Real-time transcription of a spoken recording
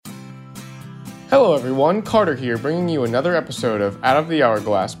Hello everyone, Carter here, bringing you another episode of Out of the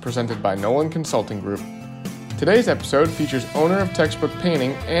Hourglass presented by Nolan Consulting Group. Today's episode features owner of Textbook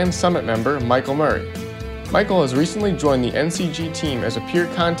Painting and Summit member Michael Murray. Michael has recently joined the NCG team as a peer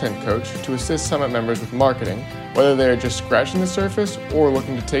content coach to assist Summit members with marketing, whether they are just scratching the surface or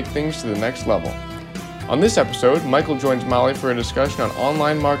looking to take things to the next level. On this episode, Michael joins Molly for a discussion on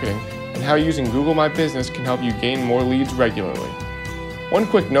online marketing and how using Google My Business can help you gain more leads regularly. One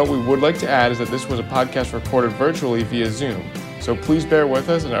quick note we would like to add is that this was a podcast recorded virtually via Zoom, so please bear with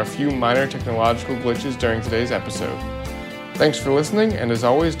us in our few minor technological glitches during today's episode. Thanks for listening, and as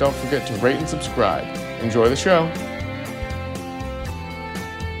always, don't forget to rate and subscribe. Enjoy the show.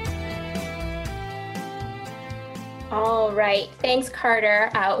 All right. Thanks, Carter.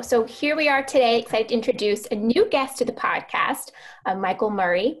 So here we are today, excited to introduce a new guest to the podcast, Michael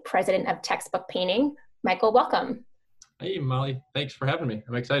Murray, president of Textbook Painting. Michael, welcome. Hey, Molly. Thanks for having me.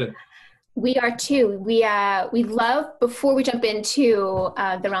 I'm excited. We are too. We love, before we jump into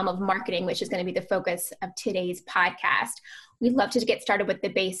the realm of marketing, which is going to be the focus of today's podcast, we'd love to get started with the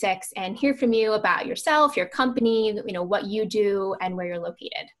basics and hear from you about yourself, your company, what you do and where you're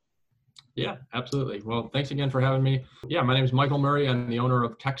located. Yeah, absolutely. Well, thanks again for having me. Yeah, my name is Michael Murray. I'm the owner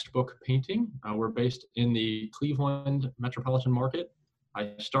of Textbook Painting. We're based in the Cleveland metropolitan market.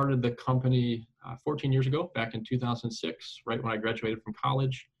 I started the company 14 years ago, back in 2006, right when I graduated from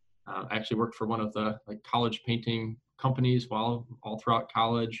college. I actually worked for one of the college painting companies all throughout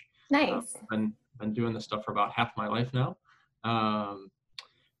college. Nice. Been doing this stuff for about half my life now.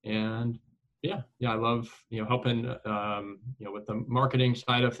 And I love, helping, with the marketing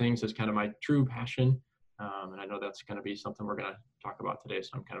side of things is kind of my true passion. And I know that's going to be something we're going to talk about today. So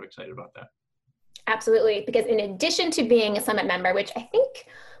I'm kind of excited about that. Absolutely. Because in addition to being a Summit member, which I think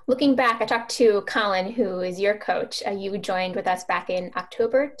looking back, I talked to Colin, who is your coach. You joined with us back in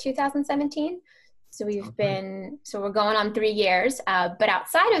October 2017. So we're going on 3 years. But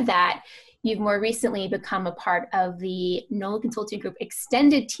outside of that, you've more recently become a part of the Nolan Consulting Group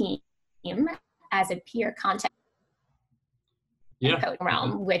extended team as a peer content coach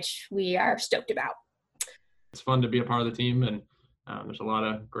realm, which we are stoked about. It's fun to be a part of the team, and there's a lot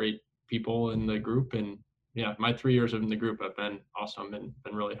of great people in the group, and my 3 years in the group have been awesome and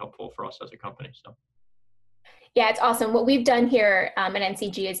been really helpful for us as a company. So yeah, it's awesome. What we've done here at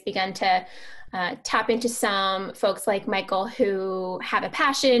NCG is begun to tap into some folks like Michael who have a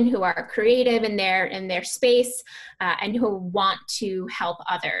passion, who are creative in their space, and who want to help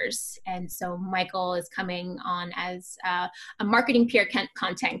others. And so Michael is coming on as a marketing peer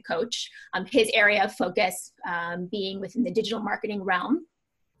content coach. His area of focus being within the digital marketing realm.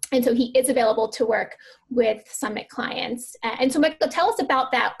 And so he is available to work with Summit clients. And so Michael, tell us about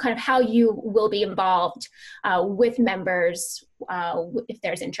that, kind of how you will be involved with members if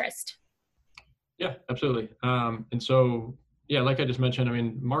there's interest. Yeah, absolutely. And so, like I just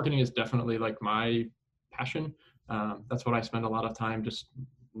mentioned, marketing is definitely like my passion. That's what I spend a lot of time just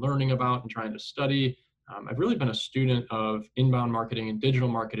learning about and trying to study. I've really been a student of inbound marketing and digital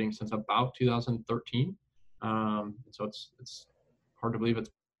marketing since about 2013. So it's hard to believe it's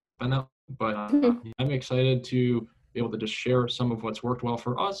been that, but I'm excited to be able to just share some of what's worked well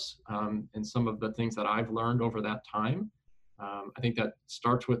for us and some of the things that I've learned over that time. I think that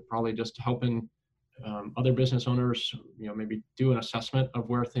starts with probably just helping other business owners, maybe do an assessment of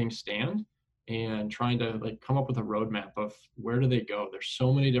where things stand and trying to come up with a roadmap of where do they go. There's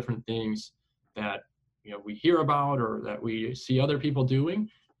so many different things that we hear about or that we see other people doing,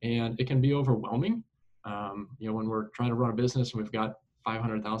 and it can be overwhelming. When we're trying to run a business and we've got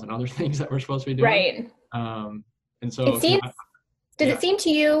 500,000 other things that we're supposed to be doing. Right. And so does it seem to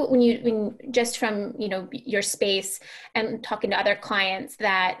you when just from, your space and talking to other clients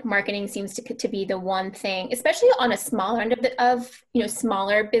that marketing seems to be the one thing, especially on a smaller end of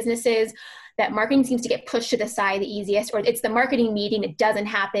smaller businesses, that marketing seems to get pushed to the side the easiest, or it's the marketing meeting that doesn't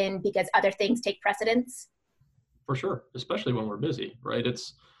happen because other things take precedence? For sure. Especially when we're busy, right?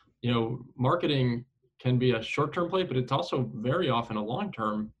 It's, marketing can be a short-term play, but it's also very often a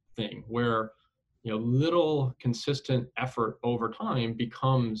long-term thing where, little consistent effort over time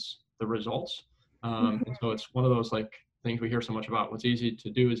becomes the results. And so it's one of those things we hear so much about. What's easy to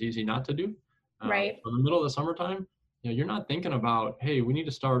do is easy not to do. Right. In the middle of the summertime, you're not thinking about, hey, we need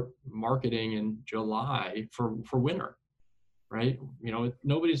to start marketing in July for winter, right?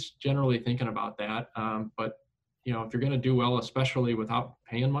 Nobody's generally thinking about that. But if you're going to do well, especially without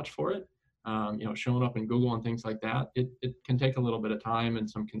paying much for it, showing up in Google and things like that, it can take a little bit of time and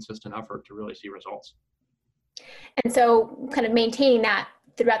some consistent effort to really see results. And so kind of maintaining that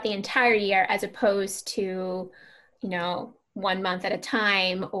throughout the entire year, as opposed to, one month at a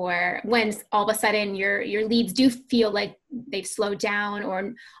time, or when all of a sudden your leads do feel like they've slowed down,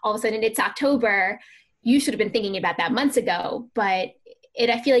 or all of a sudden it's October, you should have been thinking about that months ago. But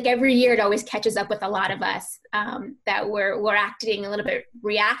I feel like every year it always catches up with a lot of us, that we're acting a little bit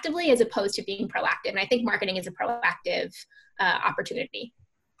reactively as opposed to being proactive. And I think marketing is a proactive opportunity.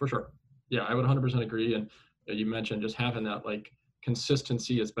 For sure. Yeah, I would 100% agree. And you mentioned just having that like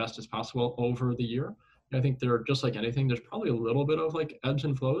consistency as best as possible over the year. I think there, just like anything, there's probably a little bit of like ebbs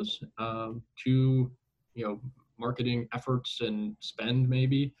and flows to, marketing efforts and spend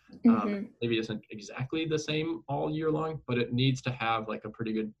maybe. Maybe isn't exactly the same all year long, but it needs to have like a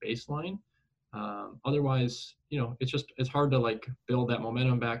pretty good baseline. Otherwise, it's hard to like build that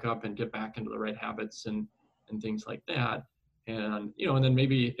momentum back up and get back into the right habits and things like that. And, and then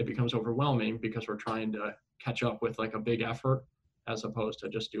maybe it becomes overwhelming because we're trying to catch up with like a big effort as opposed to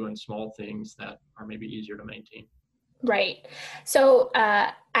just doing small things that are maybe easier to maintain. Right. So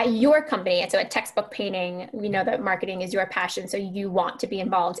at your company, so at Textbook Painting, we know that marketing is your passion, so you want to be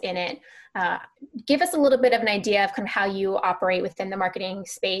involved in it. Give us a little bit of an idea of kind of how you operate within the marketing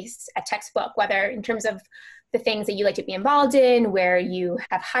space at Textbook, whether in terms of the things that you like to be involved in, where you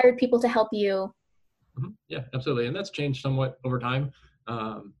have hired people to help you. Yeah, absolutely. And that's changed somewhat over time.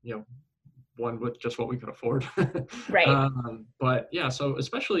 One with just what we could afford. Right. But yeah, so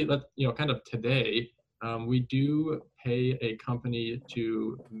especially kind of today, we do pay a company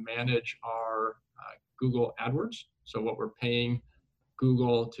to manage our Google AdWords. So what we're paying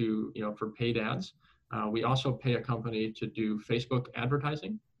Google to, for paid ads. We also pay a company to do Facebook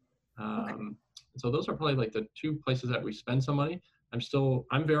advertising. So those are probably like the two places that we spend some money.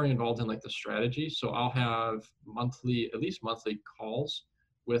 I'm very involved in like the strategy. So I'll have at least monthly calls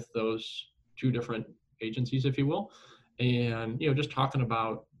with those two different agencies, if you will. And, just talking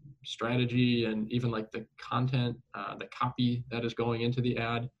about strategy and even like the content, the copy that is going into the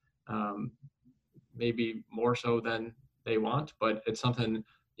ad, maybe more so than they want, but it's something,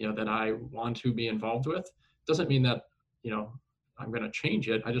 that I want to be involved with. Doesn't mean that, I'm going to change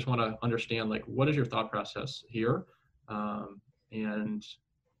it. I just want to understand like, what is your thought process here? And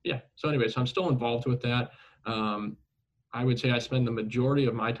yeah, so anyway, so I'm still involved with that. I would say I spend the majority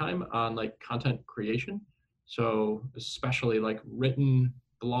of my time on like content creation. So especially like written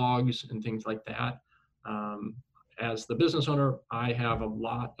blogs and things like that. As the business owner, I have a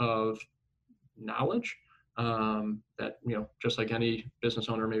lot of knowledge that, just like any business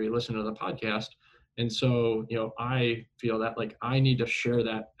owner, maybe listen to the podcast. And so, I feel that like I need to share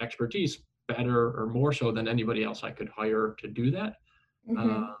that expertise better or more so than anybody else I could hire to do that.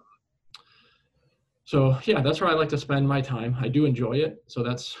 So yeah, that's where I like to spend my time. I do enjoy it. So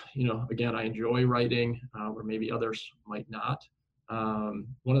that's, again, I enjoy writing where maybe others might not.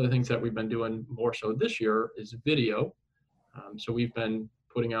 One of the things that we've been doing more so this year is video. So we've been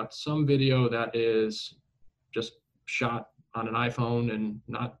putting out some video that is just shot on an iPhone and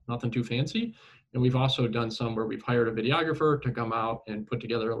nothing too fancy. And we've also done some where we've hired a videographer to come out and put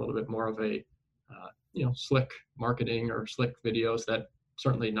together a little bit more of a, slick marketing or slick videos. That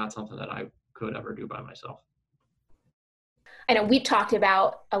certainly not something that I could ever do by myself. I know we talked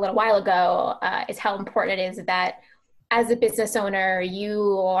about a little while ago is how important it is that as a business owner,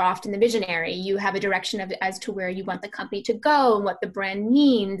 you are often the visionary. You have a direction as to where you want the company to go and what the brand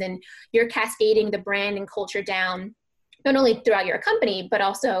means, and you're cascading the brand and culture down, not only throughout your company, but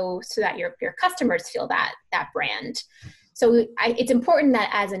also so that your customers feel that brand. So it's important that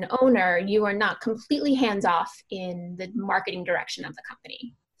as an owner, you are not completely hands-off in the marketing direction of the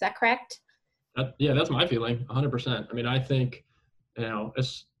company. Is that correct? Yeah, that's my feeling, 100%. I mean, I think,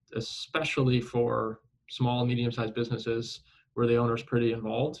 especially for small, medium-sized businesses where the owner's pretty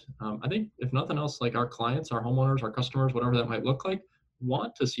involved, I think if nothing else, like our clients, our homeowners, our customers, whatever that might look like,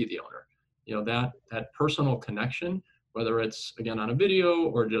 want to see the owner. That personal connection, whether it's again on a video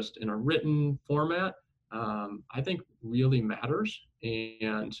or just in a written format, I think really matters.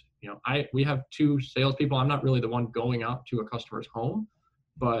 And we have two salespeople. I'm not really the one going out to a customer's home,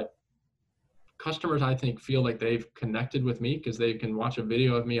 but customers, I think, feel like they've connected with me because they can watch a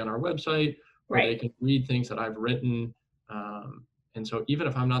video of me on our website, or right. They can read things that I've written. And so even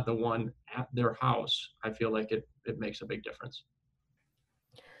if I'm not the one at their house, I feel like it makes a big difference.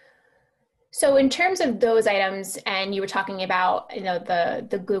 So in terms of those items, and you were talking about,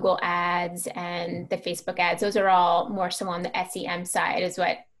 the Google ads and the Facebook ads, those are all more so on the SEM side is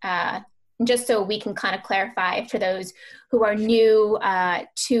what, just so we can kind of clarify for those who are new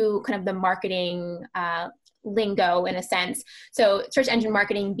to kind of the marketing lingo in a sense. So search engine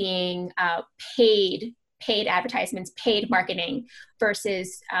marketing being paid paid advertisements, paid marketing,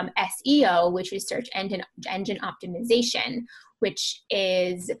 versus SEO, which is search engine optimization, which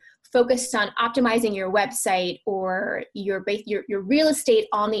is focused on optimizing your website or your real estate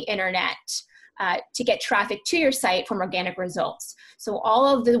on the internet to get traffic to your site from organic results. So all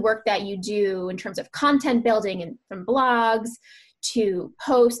of the work that you do in terms of content building, and from blogs to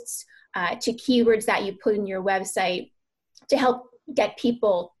posts to keywords that you put in your website to help get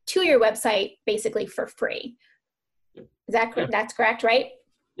people to your website basically for free. Is that correct? That's correct, right?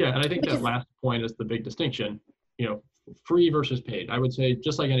 Yeah, and I think that last point is the big distinction, free versus paid. I would say,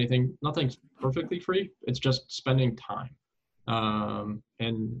 just like anything, nothing's perfectly free. It's just spending time.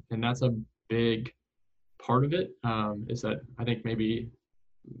 And that's a big part of it, is that I think maybe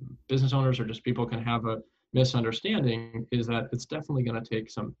business owners or just people can have a misunderstanding, is that it's definitely going to take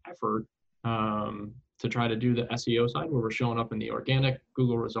some effort to try to do the SEO side where we're showing up in the organic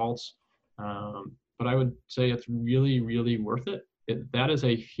Google results. But I would say it's really, really worth it. That is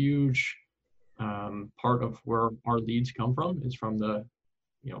a huge part of where our leads come from, is from the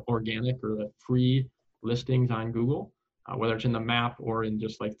organic or the free listings on Google, whether it's in the map or in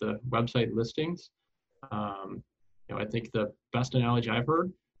just like the website listings. I think the best analogy I've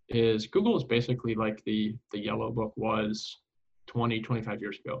heard is Google is basically like the Yellow Book was 20, 25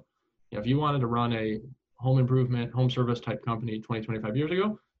 years ago. If you wanted to run a home improvement, home service type company 20, 25 years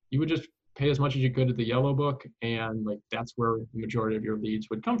ago, you would just pay as much as you could at the Yellow Book, and like that's where the majority of your leads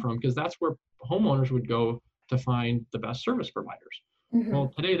would come from, because that's where homeowners would go to find the best service providers. Mm-hmm.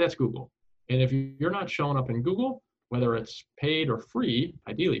 Well, today that's Google. And if you're not showing up in Google, whether it's paid or free,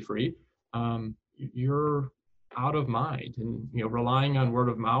 ideally free, you're out of mind. And relying on word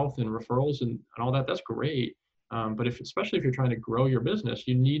of mouth and referrals and all that, that's great. But especially if you're trying to grow your business,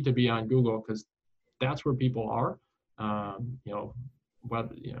 you need to be on Google, because that's where people are.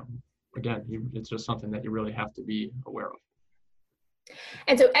 Again, it's just something that you really have to be aware of.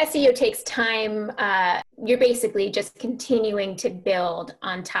 And so SEO takes time. You're basically just continuing to build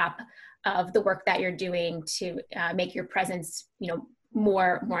on top of the work that you're doing to make your presence,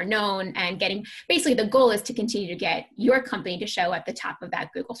 more known, and basically the goal is to continue to get your company to show at the top of that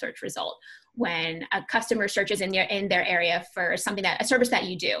Google search result when a customer searches in their area for a service that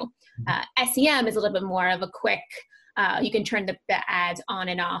you do. SEM is a little bit more of a quick, you can turn the ads on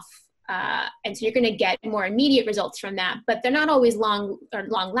and off. And so you're going to get more immediate results from that, but they're not always long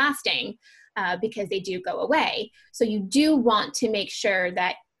lasting because they do go away. So you do want to make sure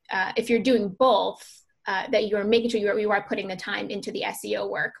that if you're doing both, that you're making sure you are putting the time into the SEO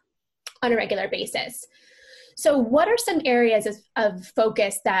work on a regular basis. So what are some areas of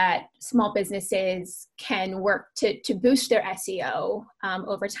focus that small businesses can work to boost their SEO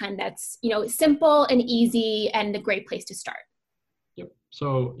over time that's simple and easy and a great place to start? Yep.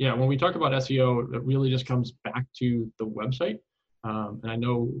 So yeah, when we talk about SEO, it really just comes back to the website. And I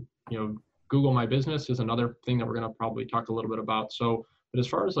know, Google My Business is another thing that we're going to probably talk a little bit about. So, but as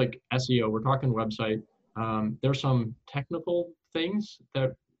far as like SEO, we're talking website. There's some technical things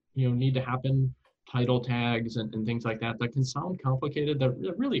that, need to happen, title tags and things like that can sound complicated, that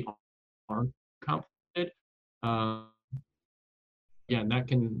really aren't complicated. Again, that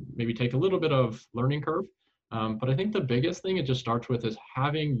can maybe take a little bit of learning curve. But I think the biggest thing it just starts with is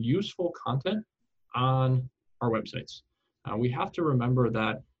having useful content on our websites. We have to remember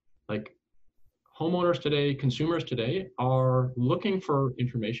that like homeowners today, consumers today are looking for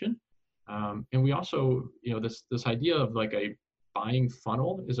information. And we also, this idea of like a buying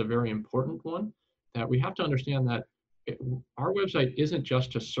funnel is a very important one, that we have to understand that our website isn't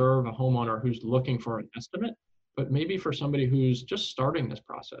just to serve a homeowner who's looking for an estimate, but maybe for somebody who's just starting this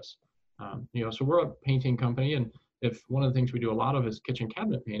process. So we're a painting company, and if one of the things we do a lot of is kitchen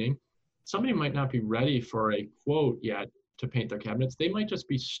cabinet painting, somebody might not be ready for a quote yet to paint their cabinets. They might just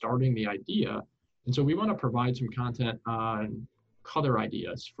be starting the idea. And so we want to provide some content on color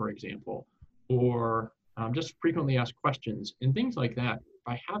ideas, for example, or just frequently asked questions and things like that.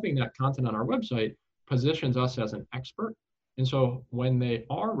 By having that content on our website positions us as an expert. And so when they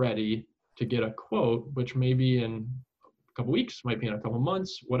are ready to get a quote, which may be in a couple weeks, might be in a couple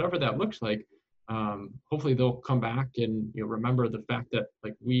months, whatever that looks like, hopefully they'll come back and remember the fact that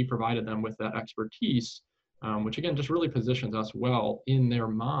like we provided them with that expertise, which again just really positions us well in their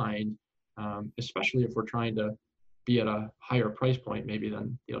mind, especially if we're trying to be at a higher price point maybe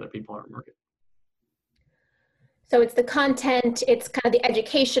than the other people in our market. So it's the content, it's kind of the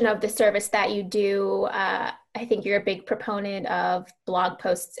education of the service that you do. I think you're a big proponent of blog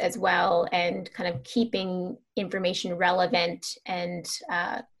posts as well, and kind of keeping information relevant and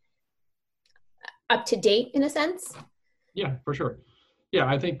up to date in a sense. Yeah, for sure. Yeah,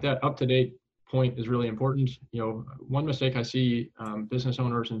 I think that up to date point is really important. One mistake I see business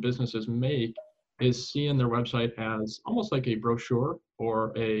owners and businesses make is seeing their website as almost like a brochure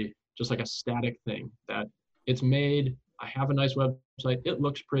or just like a static thing that it's made. I have a nice website. It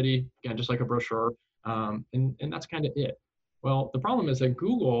looks pretty, again, just like a brochure. And that's kind of it. Well, the problem is that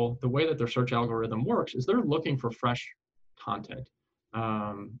Google, the way that their search algorithm works is they're looking for fresh content.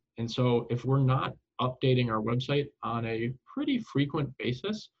 And so if we're not updating our website on a pretty frequent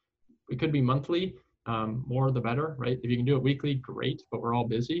basis, it could be monthly, more the better, right? If you can do it weekly, great, but we're all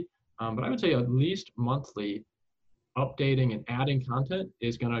busy. But I would say at least monthly, updating and adding content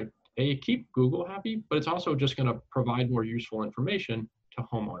is going to keep Google happy, but it's also just going to provide more useful information to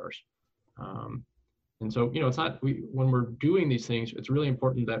homeowners. And so, it's not, when we're doing these things, it's really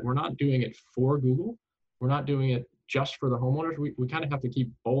important that we're not doing it for Google. We're not doing it just for the homeowners. We kind of have to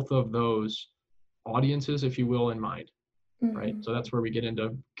keep both of those audiences, if you will, in mind, right? So that's where we get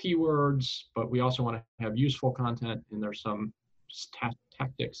into keywords, but we also want to have useful content, and there's some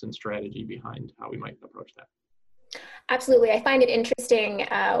tactics and strategy behind how we might approach that. Absolutely. I find it interesting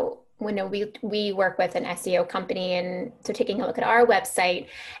when we work with an SEO company, and so taking a look at our website,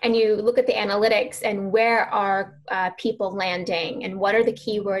 and you look at the analytics and where are people landing and what are the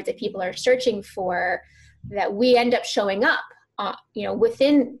keywords that people are searching for, that we end up showing up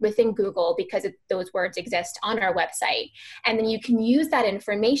within Google because those words exist on our website. And then you can use that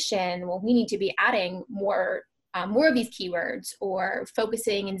information. Well, we need to be adding more of these keywords, or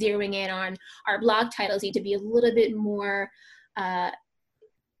focusing and zeroing in on our blog titles need to be a little bit more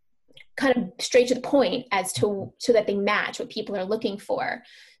kind of straight to the point so that they match what people are looking for.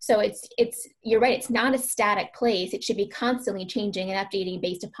 So you're right, it's not a static place. It should be constantly changing and updating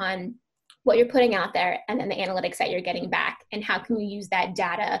based upon what you're putting out there, and then the analytics that you're getting back, and how can you use that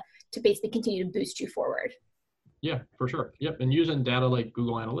data to basically continue to boost you forward. Yeah, for sure. Yep. And using data like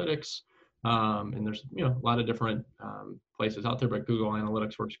Google Analytics, and there's a lot of different places out there, but Google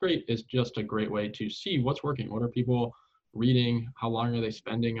Analytics works great. It's just a great way to see what's working. What are people reading? How long are they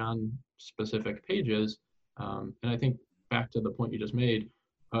spending on specific pages? And I think back to the point you just made,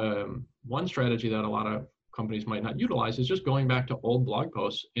 one strategy that a lot of companies might not utilize is just going back to old blog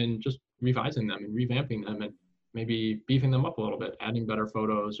posts and just revising them and revamping them, and maybe beefing them up a little bit, adding better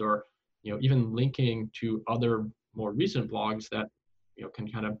photos, or even linking to other more recent blogs that can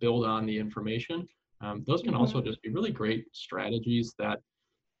kind of build on the information. Those can also just be really great strategies that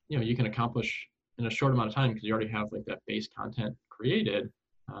you can accomplish in a short amount of time, because you already have like that base content created,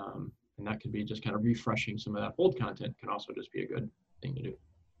 and that could be just kind of refreshing some of that old content can also just be a good thing to do.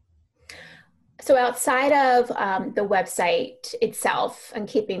 So outside of the website itself and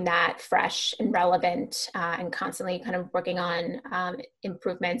keeping that fresh and relevant, and constantly kind of working on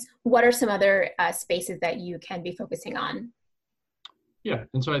improvements, what are some other spaces that you can be focusing on? Yeah,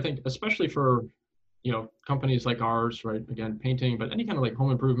 and so I think especially for companies like ours, right? Again, painting, but any kind of like home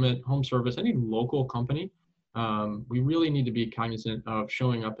improvement, home service, any local company, we really need to be cognizant of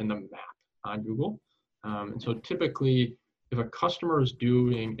showing up in the map on Google. And so typically, if a customer is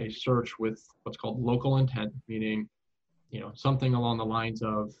doing a search with what's called local intent, meaning, something along the lines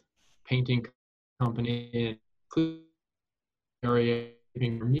of painting company, area,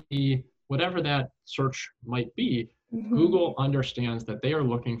 for me, whatever that search might be, Google understands that they are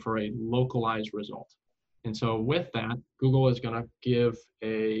looking for a localized result. And so with that, Google is going to give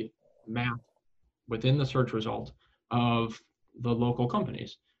a map within the search result of the local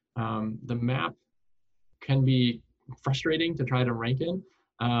companies. The map can be frustrating to try to rank in,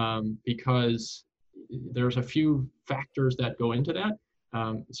 because there's a few factors that go into that,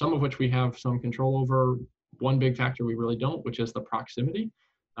 some of which we have some control over. One big factor we really don't, which is the proximity.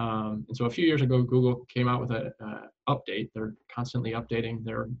 And so a few years ago, Google came out with an update. They're constantly updating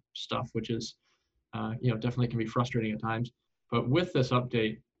their stuff, which is, definitely can be frustrating at times. But with this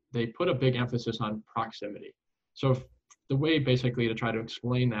update, they put a big emphasis on proximity. So the way basically to try to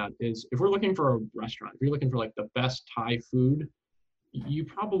explain that is, if we're looking for a restaurant, if you're looking for like the best Thai food, you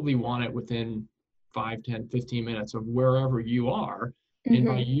probably want it within 5, 10, 15 minutes of wherever you are. And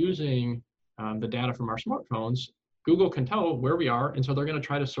by using the data from our smartphones, Google can tell where we are, and so they're going to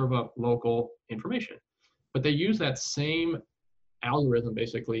try to serve up local information. But they use that same algorithm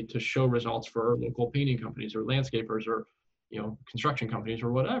basically to show results for local painting companies or landscapers or construction companies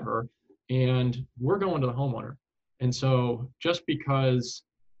or whatever, and we're going to the homeowner. And so just because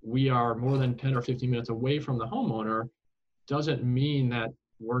we are more than 10 or 15 minutes away from the homeowner doesn't mean that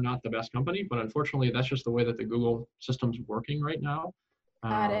we're not the best company, but unfortunately that's just the way that the Google system's working right now.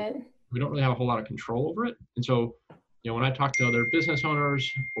 Got it. We don't really have a whole lot of control over it. And so, when I talk to other business owners,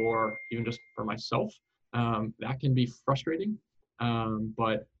 or even just for myself, that can be frustrating.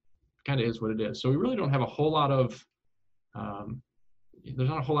 But kind of is what it is. So we really don't have a whole lot of, there's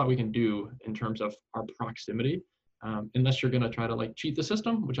not a whole lot we can do in terms of our proximity, unless you're going to try to like cheat the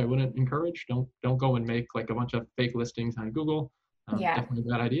system, which I wouldn't encourage. Don't go and make like a bunch of fake listings on Google. Definitely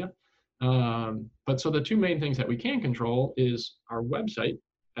a bad idea. But so the two main things that we can control is our website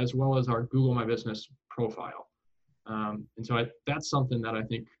as well as our Google My Business profile. And so that's something that I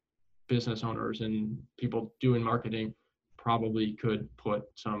think business owners and people doing marketing probably could put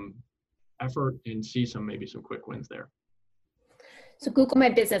some effort and see maybe some quick wins there. So Google My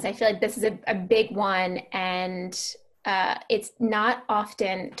Business, I feel like this is a big one, and it's not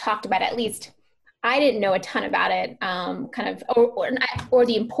often talked about. At least I didn't know a ton about it, or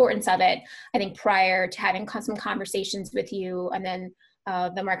the importance of it. I think prior to having some conversations with you, and then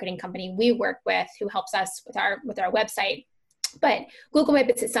the marketing company we work with, who helps us with our website. But Google My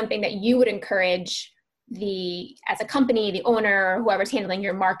Business is something that you would encourage as a company, the owner, whoever's handling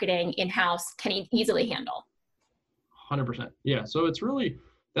your marketing in-house, can easily handle. 100%. Yeah. So it's really,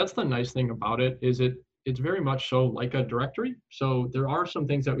 that's the nice thing about it, is it's very much so like a directory. So there are some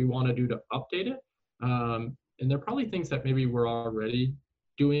things that we want to do to update it. And there are probably things that maybe we're already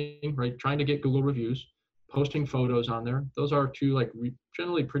doing, right? Trying to get Google reviews, posting photos on there. Those are two like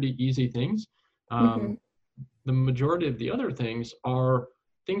generally pretty easy things. The majority of the other things are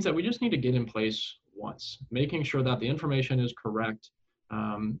things that we just need to get in place once, making sure that the information is correct.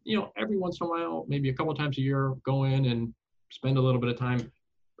 Every once in a while, maybe a couple of times a year, go in and spend a little bit of time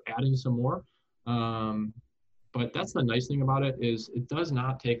adding some more. But that's the nice thing about it, is it does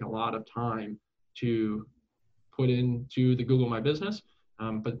not take a lot of time to put into the Google My Business.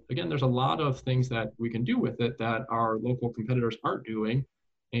 But again, there's a lot of things that we can do with it that our local competitors aren't doing.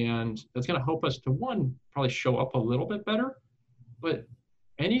 And that's going to help us to, one, probably show up a little bit better. But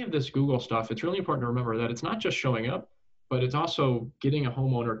any of this Google stuff, it's really important to remember that it's not just showing up, but it's also getting a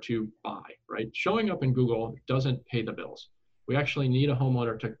homeowner to buy, right? Showing up in Google doesn't pay the bills. We actually need a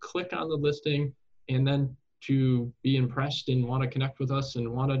homeowner to click on the listing and then to be impressed and want to connect with us and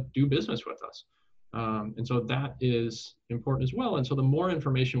want to do business with us. And so that is important as well. And so the more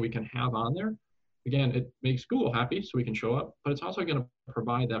information we can have on there, again, it makes Google happy so we can show up, but it's also going to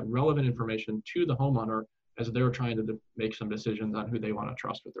provide that relevant information to the homeowner as they're trying to make some decisions on who they want to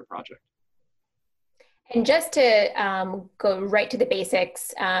trust with their project. And just to go right to the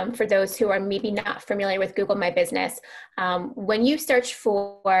basics, for those who are maybe not familiar with Google My Business, when you search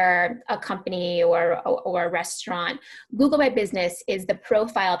for a company or a restaurant, Google My Business is the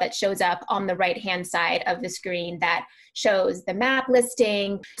profile that shows up on the right-hand side of the screen that shows the map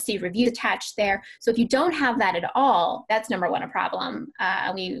listing, see reviews attached there. So if you don't have that at all, that's number one, a problem.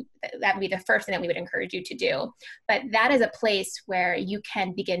 That would be the first thing that we would encourage you to do. But that is a place where you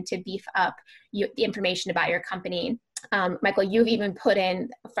can begin to beef up the information about your company. Michael, you've even put in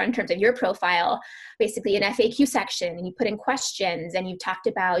terms of your profile, basically an FAQ section, and you put in questions, and you've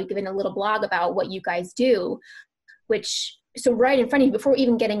given a little blog about what you guys do, so right in front of you, before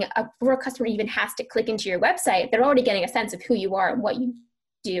a customer even has to click into your website, they're already getting a sense of who you are and what you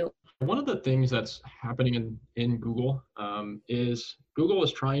do. One of the things that's happening in Google is Google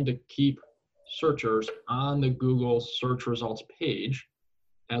is trying to keep searchers on the Google search results page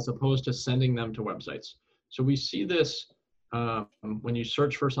as opposed to sending them to websites. So we see this when you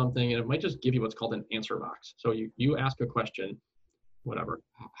search for something, and it might just give you what's called an answer box. So you ask a question, whatever,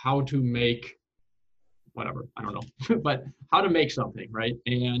 how to make whatever, I don't know, but how to make something, right?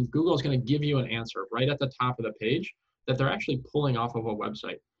 And Google is going to give you an answer right at the top of the page that they're actually pulling off of a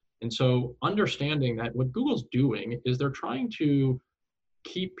website. And so understanding that what Google's doing is they're trying to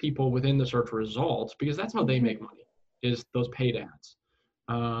keep people within the search results, because that's how they make money, is those paid ads.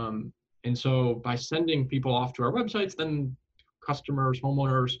 And so by sending people off to our websites, then customers,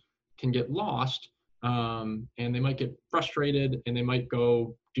 homeowners can get lost, and they might get frustrated, and they might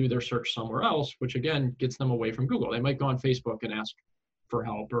go do their search somewhere else, which again gets them away from Google. They might go on Facebook and ask for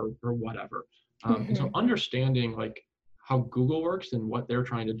help or whatever. And so understanding like how Google works and what they're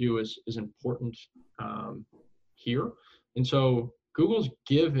trying to do is important here. And so Google's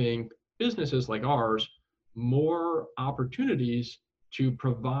giving businesses like ours more opportunities to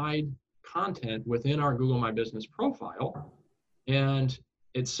provide content within our Google My Business profile. And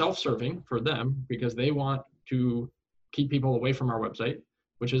it's self-serving for them because they want to keep people away from our website,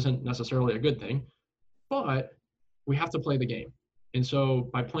 which isn't necessarily a good thing, but we have to play the game. And so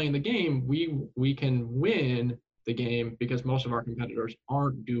by playing the game, we can win the game because most of our competitors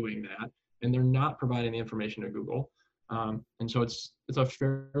aren't doing that, and they're not providing the information to Google. And so it's a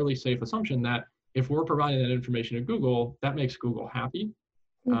fairly safe assumption that if we're providing that information to Google, that makes Google happy.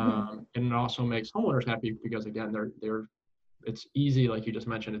 And it also makes homeowners happy because again, they're it's easy, like you just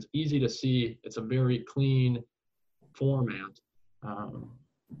mentioned, it's easy to see. It's a very clean format.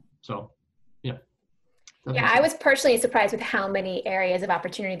 So yeah. Yeah, I was personally surprised with how many areas of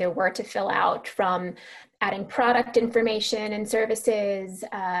opportunity there were to fill out, from adding product information and services,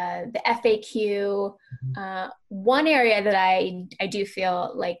 the FAQ. One area that I do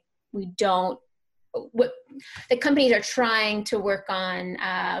feel like what the companies are trying to work on,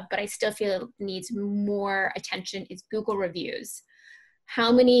 but I still feel needs more attention, is Google reviews.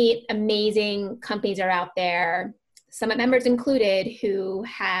 How many amazing companies are out there, Summit members included, who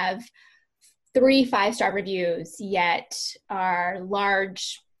have 3 5-star reviews, yet are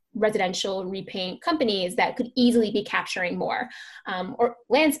large residential repaint companies that could easily be capturing more, or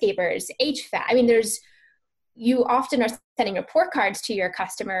landscapers, HVAC. I mean, you often are sending report cards to your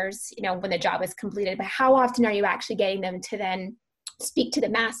customers, when the job is completed, but how often are you actually getting them to then speak to the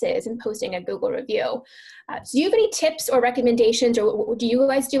masses and posting a Google review? So do you have any tips or recommendations, or do you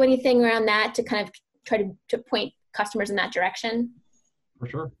guys do anything around that to kind of try to point customers in that direction? For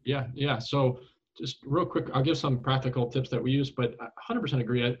sure. Yeah. So just real quick, I'll give some practical tips that we use, but I 100%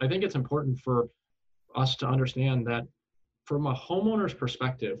 agree. I think it's important for us to understand that from a homeowner's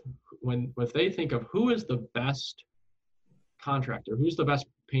perspective, if they think of who is the best contractor, who's the best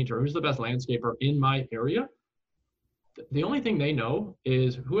painter, who's the best landscaper in my area, the only thing they know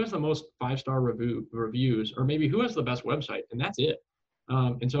is who has the most 5-star reviews, or maybe who has the best website, and that's it.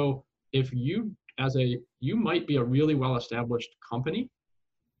 And so if you might be a really well-established company,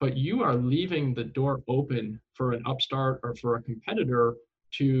 but you are leaving the door open for an upstart or for a competitor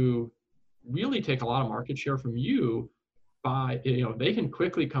to really take a lot of market share from you by, they can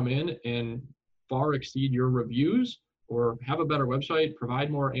quickly come in and far exceed your reviews or have a better website,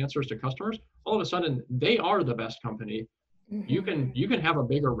 provide more answers to customers. All of a sudden, they are the best company. Mm-hmm. You can have a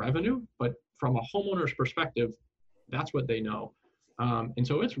bigger revenue, but from a homeowner's perspective, that's what they know. And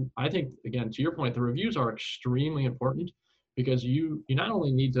so I think, again, to your point, the reviews are extremely important, because you not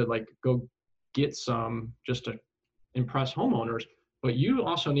only need to go get some just to impress homeowners, but you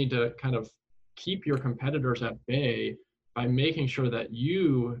also need to kind of keep your competitors at bay by making sure that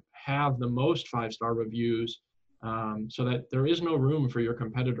you have the most 5-star reviews, so that there is no room for your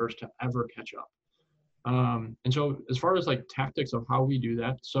competitors to ever catch up. And so as far as tactics of how we do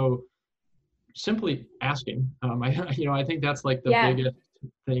that, so simply asking, I think that's the biggest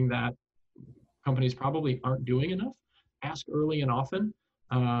thing that companies probably aren't doing enough. Ask early and often.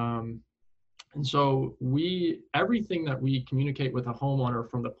 And so everything that we communicate with a homeowner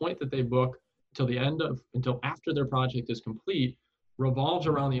from the point that they book until after their project is complete revolves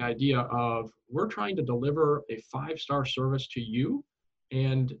around the idea of, we're trying to deliver a 5-star service to you.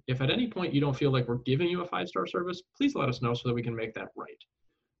 And if at any point you don't feel like we're giving you a 5-star service, please let us know so that we can make that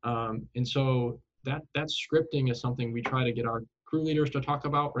right. And so that scripting is something we try to get our crew leaders to talk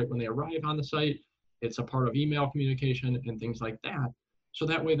about right when they arrive on the site. It's a part of email communication and things like that. So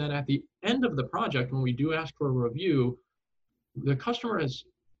that way, then at the end of the project, when we do ask for a review, the customer has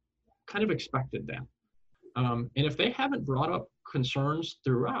kind of expected that. And if they haven't brought up concerns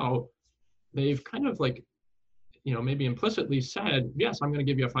throughout, they've kind of maybe implicitly said, yes, I'm going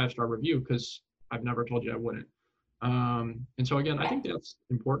to give you a 5-star review because I've never told you I wouldn't. And so again, I think that's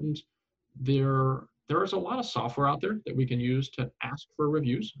important. There is a lot of software out there that we can use to ask for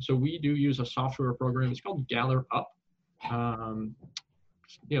reviews. So we do use a software program. It's called GatherUp.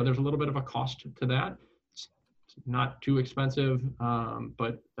 There's a little bit of a cost to that. It's not too expensive,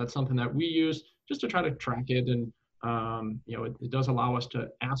 but that's something that we use just to try to track it. And, it does allow us to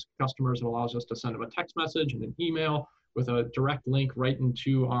ask customers. It allows us to send them a text message and an email with a direct link right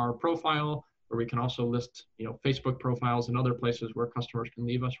into our profile, where we can also list, Facebook profiles and other places where customers can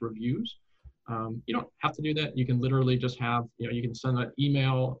leave us reviews. You don't have to do that. You can literally just have, you can send an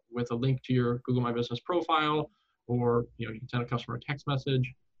email with a link to your Google My Business profile, or, you can send a customer a text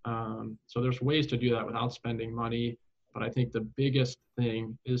message. So there's ways to do that without spending money. But I think the biggest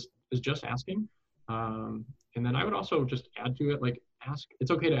thing is just asking. And then I would also just add to it, ask.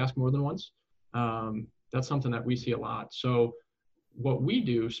 It's okay to ask more than once. That's something that we see a lot. So what we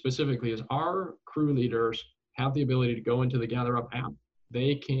do specifically is our crew leaders have the ability to go into the GatherUp app.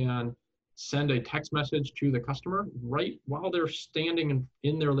 They can send a text message to the customer right while they're standing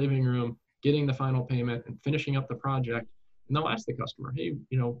in their living room, getting the final payment and finishing up the project. And they'll ask the customer, hey,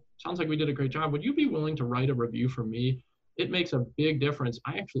 sounds like we did a great job. Would you be willing to write a review for me? It makes a big difference.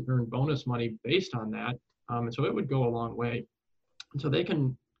 I actually earn bonus money based on that. And so it would go a long way. And so they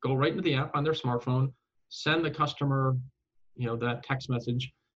can go right into the app on their smartphone, send the customer, that text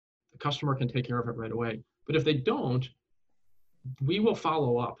message. The customer can take care of it right away. But if they don't, we will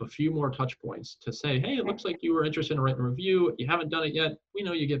follow up a few more touch points to say, hey, it looks like you were interested in writing a review. You haven't done it yet. We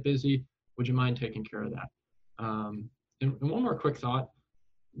know you get busy. Would you mind taking care of that? And one more quick thought.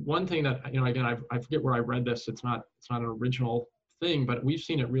 One thing that, again, I forget where I read this. It's not an original thing, but we've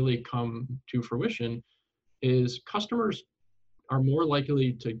seen it really come to fruition, is customers are more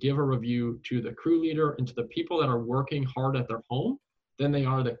likely to give a review to the crew leader and to the people that are working hard at their home than they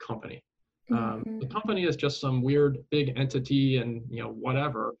are the company. The company is just some weird big entity and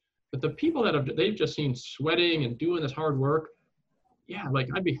whatever, but the people that they've just seen sweating and doing this hard work, yeah, like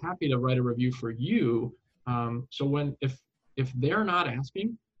I'd be happy to write a review for you. So if they're not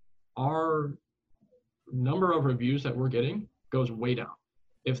asking, our number of reviews that we're getting goes way down.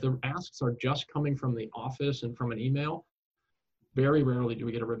 If the asks are just coming from the office and from an email, very rarely do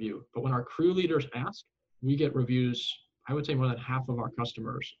we get a review. But when our crew leaders ask, we get reviews. I would say more than half of our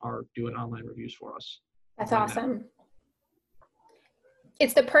customers are doing online reviews for us. That's awesome.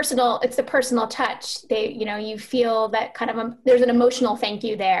 It's the personal touch. You feel that kind of there's an emotional thank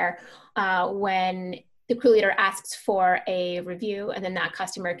you there when the crew leader asks for a review, and then that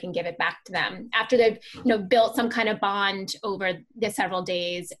customer can give it back to them after they've built some kind of bond over the several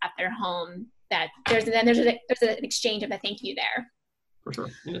days at their home. That there's an exchange of a thank you there. For sure,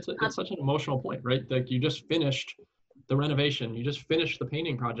 and it's such an emotional point, right? Like you just finished the renovation, you just finished the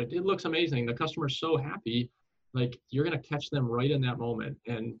painting project. It looks amazing. The customer's so happy. Like you're going to catch them right in that moment,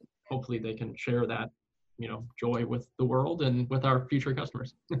 and hopefully they can share that joy with the world and with our future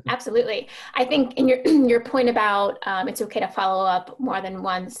customers. Absolutely. I think in your point about it's okay to follow up more than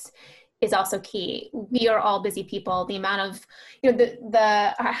once is also key. We are all busy people. The amount of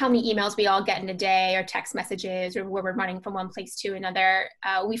how many emails we all get in a day, or text messages, or where we're running from one place to another,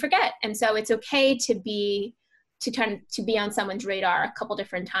 we forget. And so it's okay to be on someone's radar a couple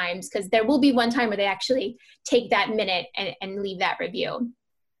different times, because there will be one time where they actually take that minute and leave that review.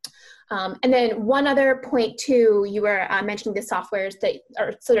 And then one other point too, you were mentioning the softwares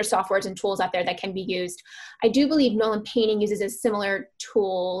there's softwares and tools out there that can be used. I do believe Nolan Painting uses a similar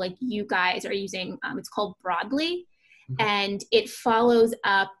tool like you guys are using. It's called Broadly, and it follows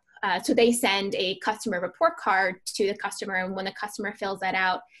up. So they send a customer report card to the customer, and when the customer fills that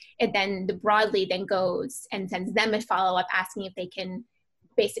out, the Broadly then goes and sends them a follow-up asking if they can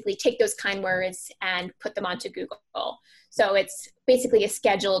basically take those kind words and put them onto Google. So it's basically a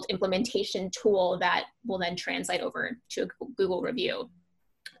scheduled implementation tool that will then translate over to a Google review,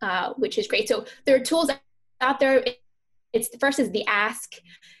 which is great. So there are tools out there. First is the ask,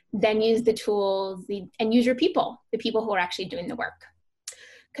 then use the tools, and use your people, the people who are actually doing the work.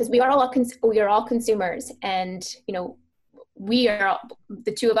 Because we are all consumers, and the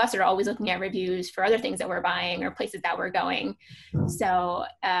two of us are always looking at reviews for other things that we're buying or places that we're going. So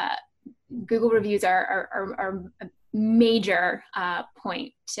Google reviews are a major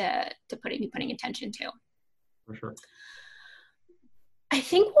point to be putting attention to. For sure. I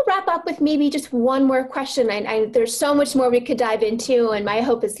think we'll wrap up with maybe just one more question. There's so much more we could dive into, and my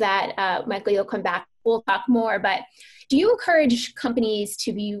hope is that Michael, you'll come back. We'll talk more. But do you encourage companies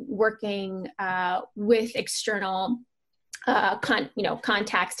to be working with external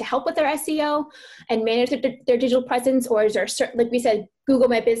contacts to help with their SEO and manage their digital presence? Or is there certain, like we said, Google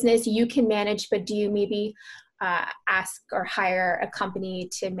My Business, you can manage, but do you maybe ask or hire a company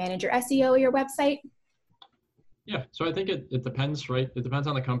to manage your SEO or your website? Yeah, so I think it depends, right? It depends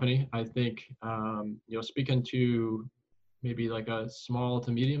on the company. I think, speaking to maybe like a small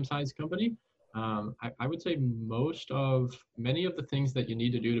to medium-sized company, I would say many of the things that you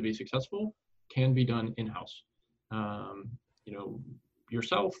need to do to be successful can be done in-house.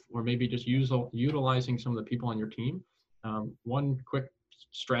 Yourself, or maybe just utilizing some of the people on your team. One quick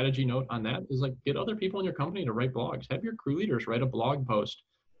strategy note on that is like get other people in your company to write blogs. Have your crew leaders write a blog post.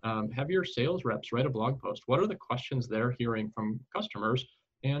 Have your sales reps write a blog post. What are the questions they're hearing from customers,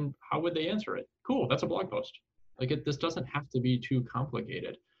 and how would they answer it? Cool, that's a blog post. This doesn't have to be too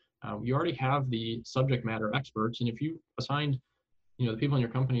complicated. You already have the subject matter experts, and if you assigned the people in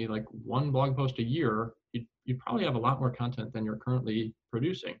your company like one blog post a year, you'd probably have a lot more content than you're currently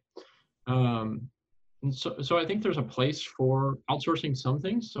producing. And so I think there's a place for outsourcing some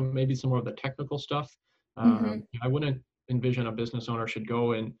things, maybe some more of the technical stuff. I wouldn't envision a business owner should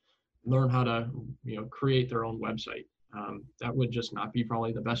go and learn how to create their own website. That would just not be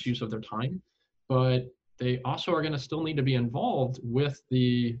probably the best use of their time. But they also are going to still need to be involved with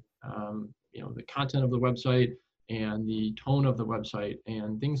the content of the website and the tone of the website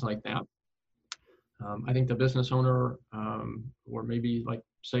and things like that. I think the business owner or maybe like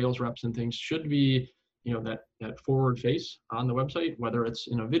sales reps and things should be, that forward face on the website, whether it's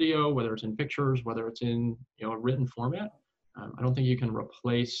in a video, whether it's in pictures, whether it's in a written format. I don't think you can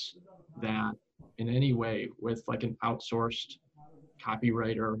replace that in any way with like an outsourced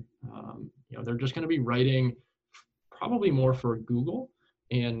copywriter. They're just going to be writing probably more for Google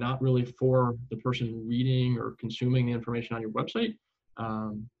and not really for the person reading or consuming the information on your website,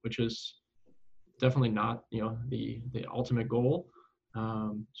 which is definitely not, the ultimate goal.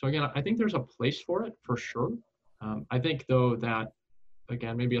 So again, I think there's a place for it for sure. I think though that,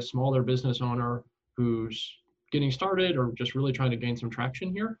 again, maybe a smaller business owner who's getting started or just really trying to gain some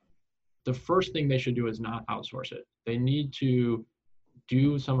traction here, the first thing they should do is not outsource it. They need to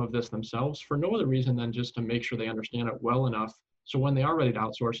do some of this themselves for no other reason than just to make sure they understand it well enough. So when they are ready to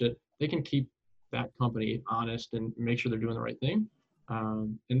outsource it, they can keep that company honest and make sure they're doing the right thing.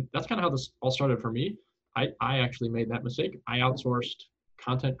 And that's kind of how this all started for me. I actually made that mistake. I outsourced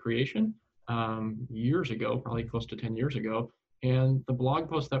content creation years ago, probably close to 10 years ago. And the blog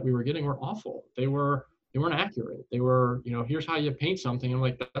posts that we were getting were awful. They weren't accurate. They were, here's how you paint something. I'm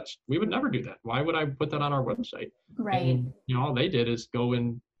like, we would never do that. Why would I put that on our website? Right. And, all they did is go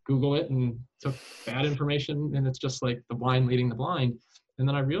and Google it and took bad information. And it's just like the blind leading the blind. And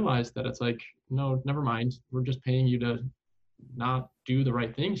then I realized that it's like, no, never mind. We're just paying you to not do the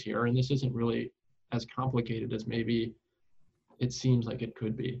right things here. And this isn't really as complicated as maybe it seems like it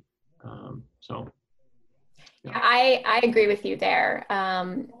could be. Yeah. I agree with you there.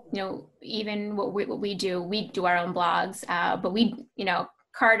 Even what we do our own blogs, but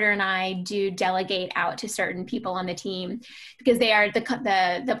Carter and I do delegate out to certain people on the team because they are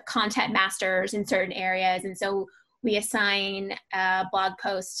the content masters in certain areas. And so we assign a blog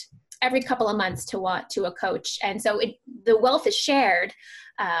post every couple of months to a coach. And so the wealth is shared.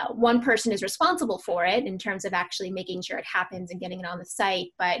 One person is responsible for it in terms of actually making sure it happens and getting it on the site,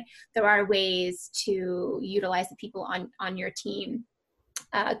 but there are ways to utilize the people on your team.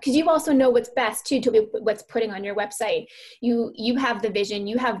 Because you also know what's best too, to be what's putting on your website. You have the vision,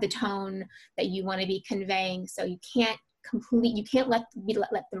 you have the tone that you want to be conveying. So you can't let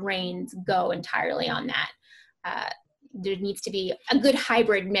the reins go entirely on that. There needs to be a good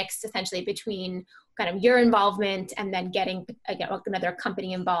hybrid mix essentially between kind of your involvement and then getting another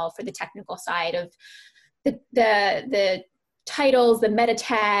company involved for the technical side of the titles, the meta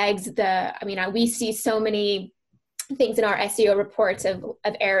tags, we see so many things in our SEO reports of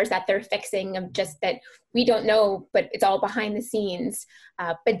errors that they're fixing, of just that we don't know, but it's all behind the scenes.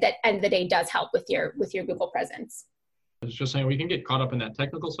 But that end of the day does help with your Google presence. I was just saying, we can get caught up in that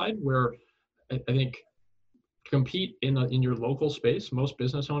technical side where I think compete in your local space. Most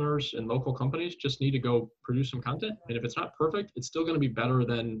business owners and local companies just need to go produce some content. And if it's not perfect, it's still going to be better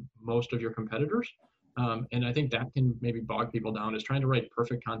than most of your competitors. And I think that can maybe bog people down, is trying to write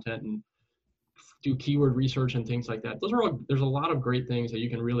perfect content and do keyword research and things like that. There's a lot of great things that you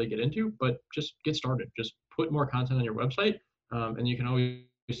can really get into, but just get started. Just put more content on your website, and you can always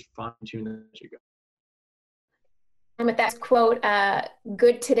fine tune as you go. And with that quote,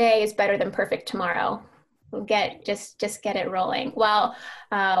 good today is better than perfect tomorrow. Just get it rolling. Well,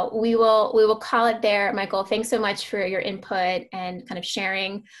 we will call it there. Michael, thanks so much for your input and kind of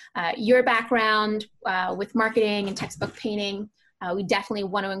sharing your background with marketing and textbook painting. We definitely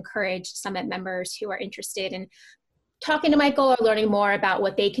want to encourage Summit members who are interested in talking to Michael or learning more about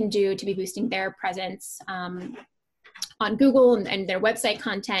what they can do to be boosting their presence on Google and their website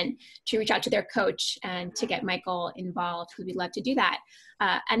content, to reach out to their coach and to get Michael involved, because we'd love to do that.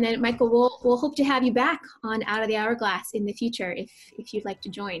 And then Michael, we'll hope to have you back on Out of the Hourglass in the future if you'd like to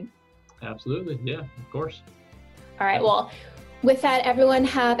join. Absolutely. Yeah, of course. All right. Well, with that, everyone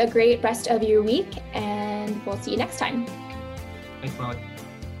have a great rest of your week, and we'll see you next time. Thanks, Molly.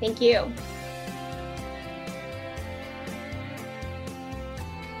 Thank you.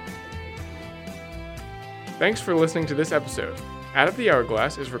 Thanks for listening to this episode. Out of the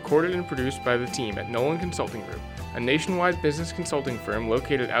Hourglass is recorded and produced by the team at Nolan Consulting Group, a nationwide business consulting firm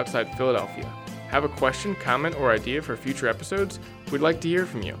located outside Philadelphia. Have a question, comment, or idea for future episodes? We'd like to hear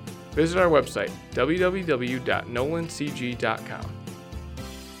from you. Visit our website, www.nolancg.com.